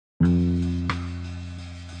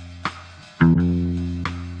Senyo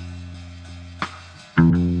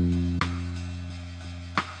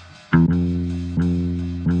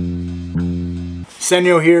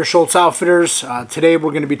here, Schultz Outfitters. Today we're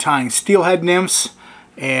going to be tying steelhead nymphs,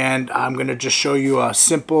 and I'm going to just show you a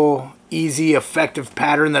simple, easy, effective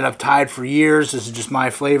pattern that I've tied for years. This is just my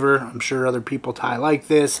flavor. I'm sure other people tie like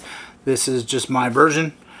this. This is just my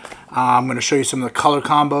version. I'm going to show you some of the color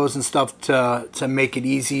combos and stuff to make it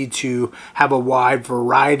easy to have a wide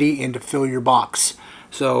variety and to fill your box.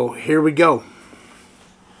 So here we go.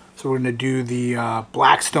 So we're going to do the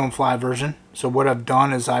black stonefly version. So what I've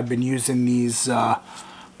done is I've been using these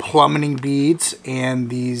plummeting beads and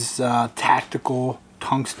these tactical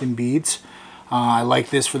tungsten beads. I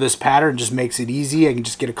like this for this pattern. It just makes it easy. I can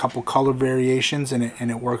just get a couple color variations and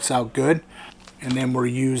it works out good. And then we're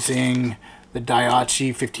using the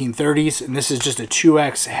Daiichi 1530s, and this is just a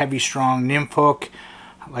 2X heavy strong nymph hook.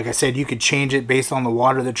 Like I said, you could change it based on the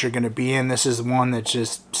water that you're going to be in. This is one that's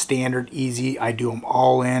just standard, easy. I do them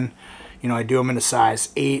all in. You know, I do them in a size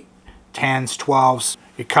 8, 10s, 12s.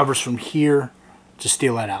 It covers from here to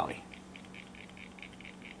Steelhead Alley.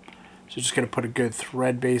 So just going to put a good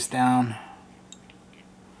thread base down.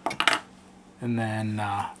 And then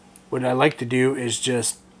what I like to do is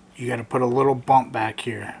just, you got to put a little bump back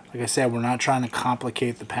here. Like I said, we're not trying to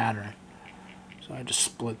complicate the pattern. So I just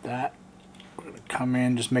split that. We're going to come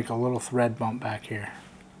in, just make a little thread bump back here.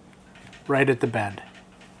 Right at the bend.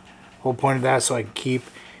 Whole point of that is so I can keep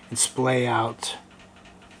and splay out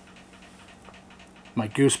my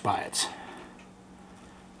goose bites.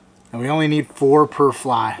 And we only need 4 per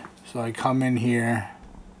fly. So I come in here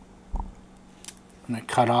and I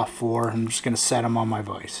cut off 4. I'm just going to set them on my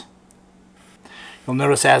vise. You'll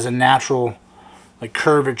notice it has a natural like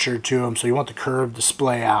curvature to them, so you want the curve to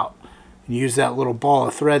splay out. And use that little ball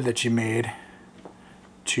of thread that you made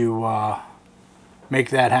to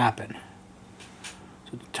make that happen.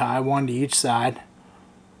 So tie one to each side.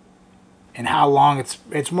 And how long,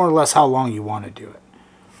 it's more or less how long you want to do it.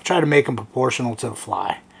 Try to make them proportional to the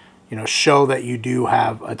fly. You know, show that you do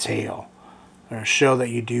have a tail, or show that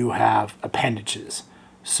you do have appendages.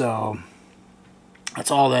 So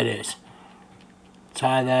that's all that is.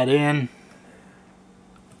 Tie that in.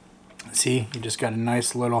 See, you just got a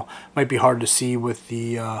nice little, might be hard to see with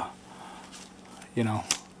the you know,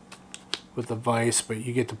 with the vise, but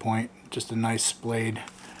you get the point. Just a nice splayed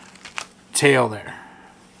tail there.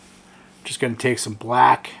 Just going to take some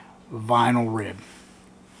black vinyl rib.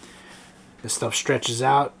 This stuff stretches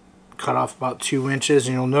out, cut off about 2 inches,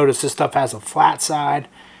 and you'll notice this stuff has a flat side,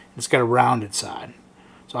 it's got a rounded side.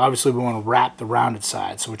 So obviously we want to wrap the rounded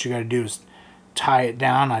side. So what you got to do is tie it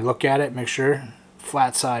down. I look at it, make sure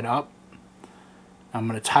flat side up. I'm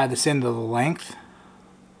going to tie this into the length.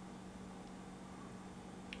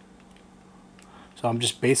 So I'm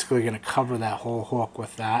just basically going to cover that whole hook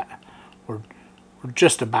with that. We're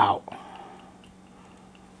just about.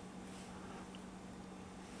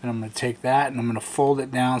 And I'm going to take that and I'm going to fold it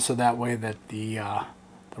down so that way that the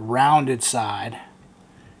rounded side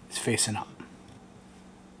is facing up.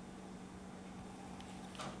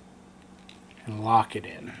 And lock it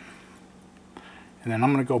in. And then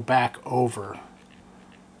I'm going to go back over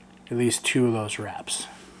at least 2 of those wraps.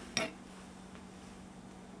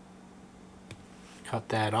 Cut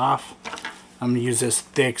that off. I'm going to use this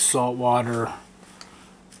thick saltwater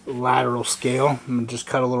lateral scale. I'm going to just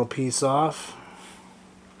cut a little piece off.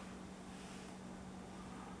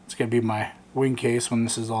 It's going to be my wing case when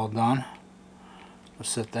this is all done. I'll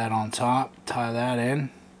set that on top, tie that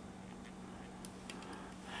in.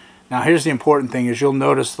 Now here's the important thing is you'll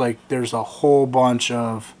notice like there's a whole bunch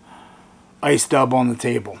of ice dub on the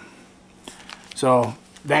table. So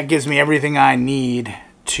that gives me everything I need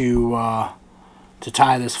to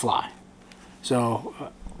tie this fly.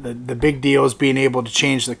 So the big deal is being able to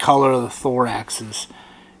change the color of the thoraxes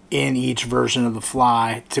in each version of the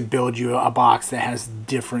fly to build you a box that has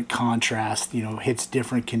different contrast, you know, hits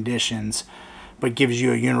different conditions, but gives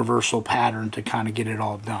you a universal pattern to kind of get it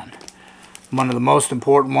all done. One of the most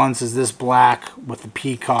important ones is this black with the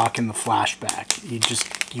peacock and the flashback.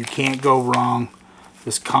 You can't go wrong.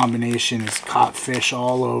 This combination is caught fish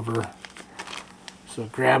all over. So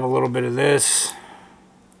grab a little bit of this.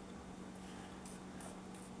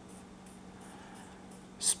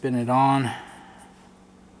 Spin it on.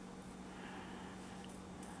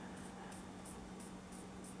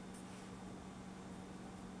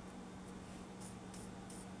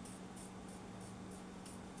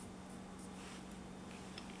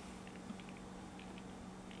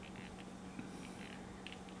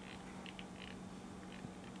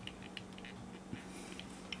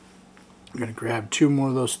 I'm going to grab 2 more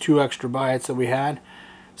of those 2 extra bites that we had.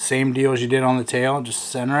 Same deal as you did on the tail, just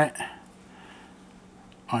center it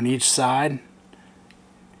on each side.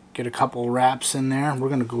 Get a couple wraps in there. We're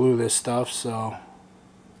going to glue this stuff, so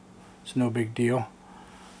it's no big deal.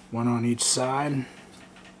 One on each side.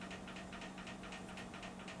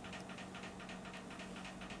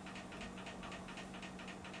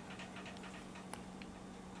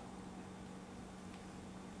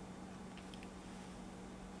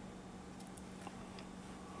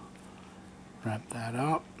 Wrap that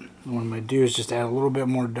up. And what I'm going to do is just add a little bit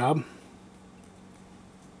more dub.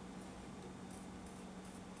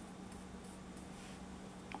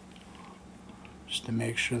 Just to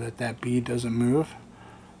make sure that that bead doesn't move.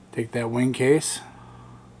 Take that wing case,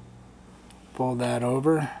 fold that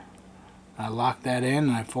over, I lock that in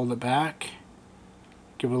and I fold it back,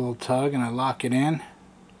 give it a little tug and I lock it in.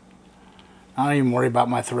 I don't even worry about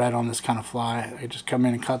my thread on this kind of fly. I just come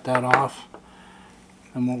in and cut that off.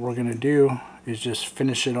 And what we're going to do is just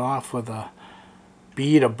finish it off with a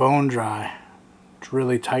bead of bone dry, which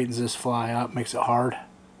really tightens this fly up, makes it hard.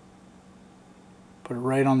 Put it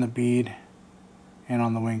right on the bead and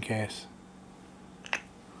on the wing case.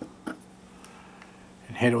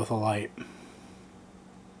 And hit it with a light.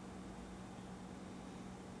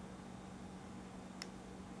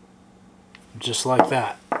 Just like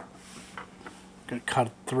that. Gonna cut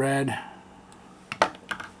a thread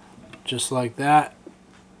just like that.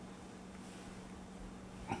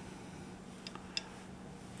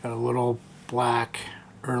 Got a little black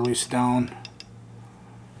early stone.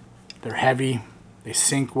 They're heavy, they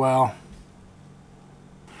sink well.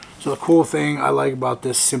 So the cool thing I like about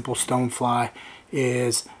this simple stone fly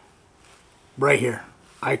is right here.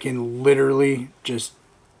 I can literally just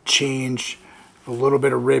change a little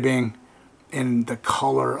bit of ribbing and the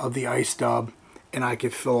color of the ice dub, and I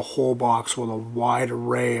could fill a whole box with a wide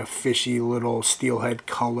array of fishy little steelhead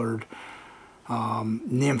colored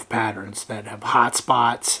nymph patterns that have hot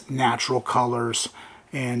spots, natural colors,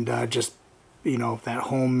 and just, you know, that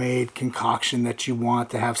homemade concoction that you want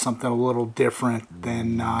to have something a little different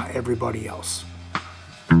than everybody else.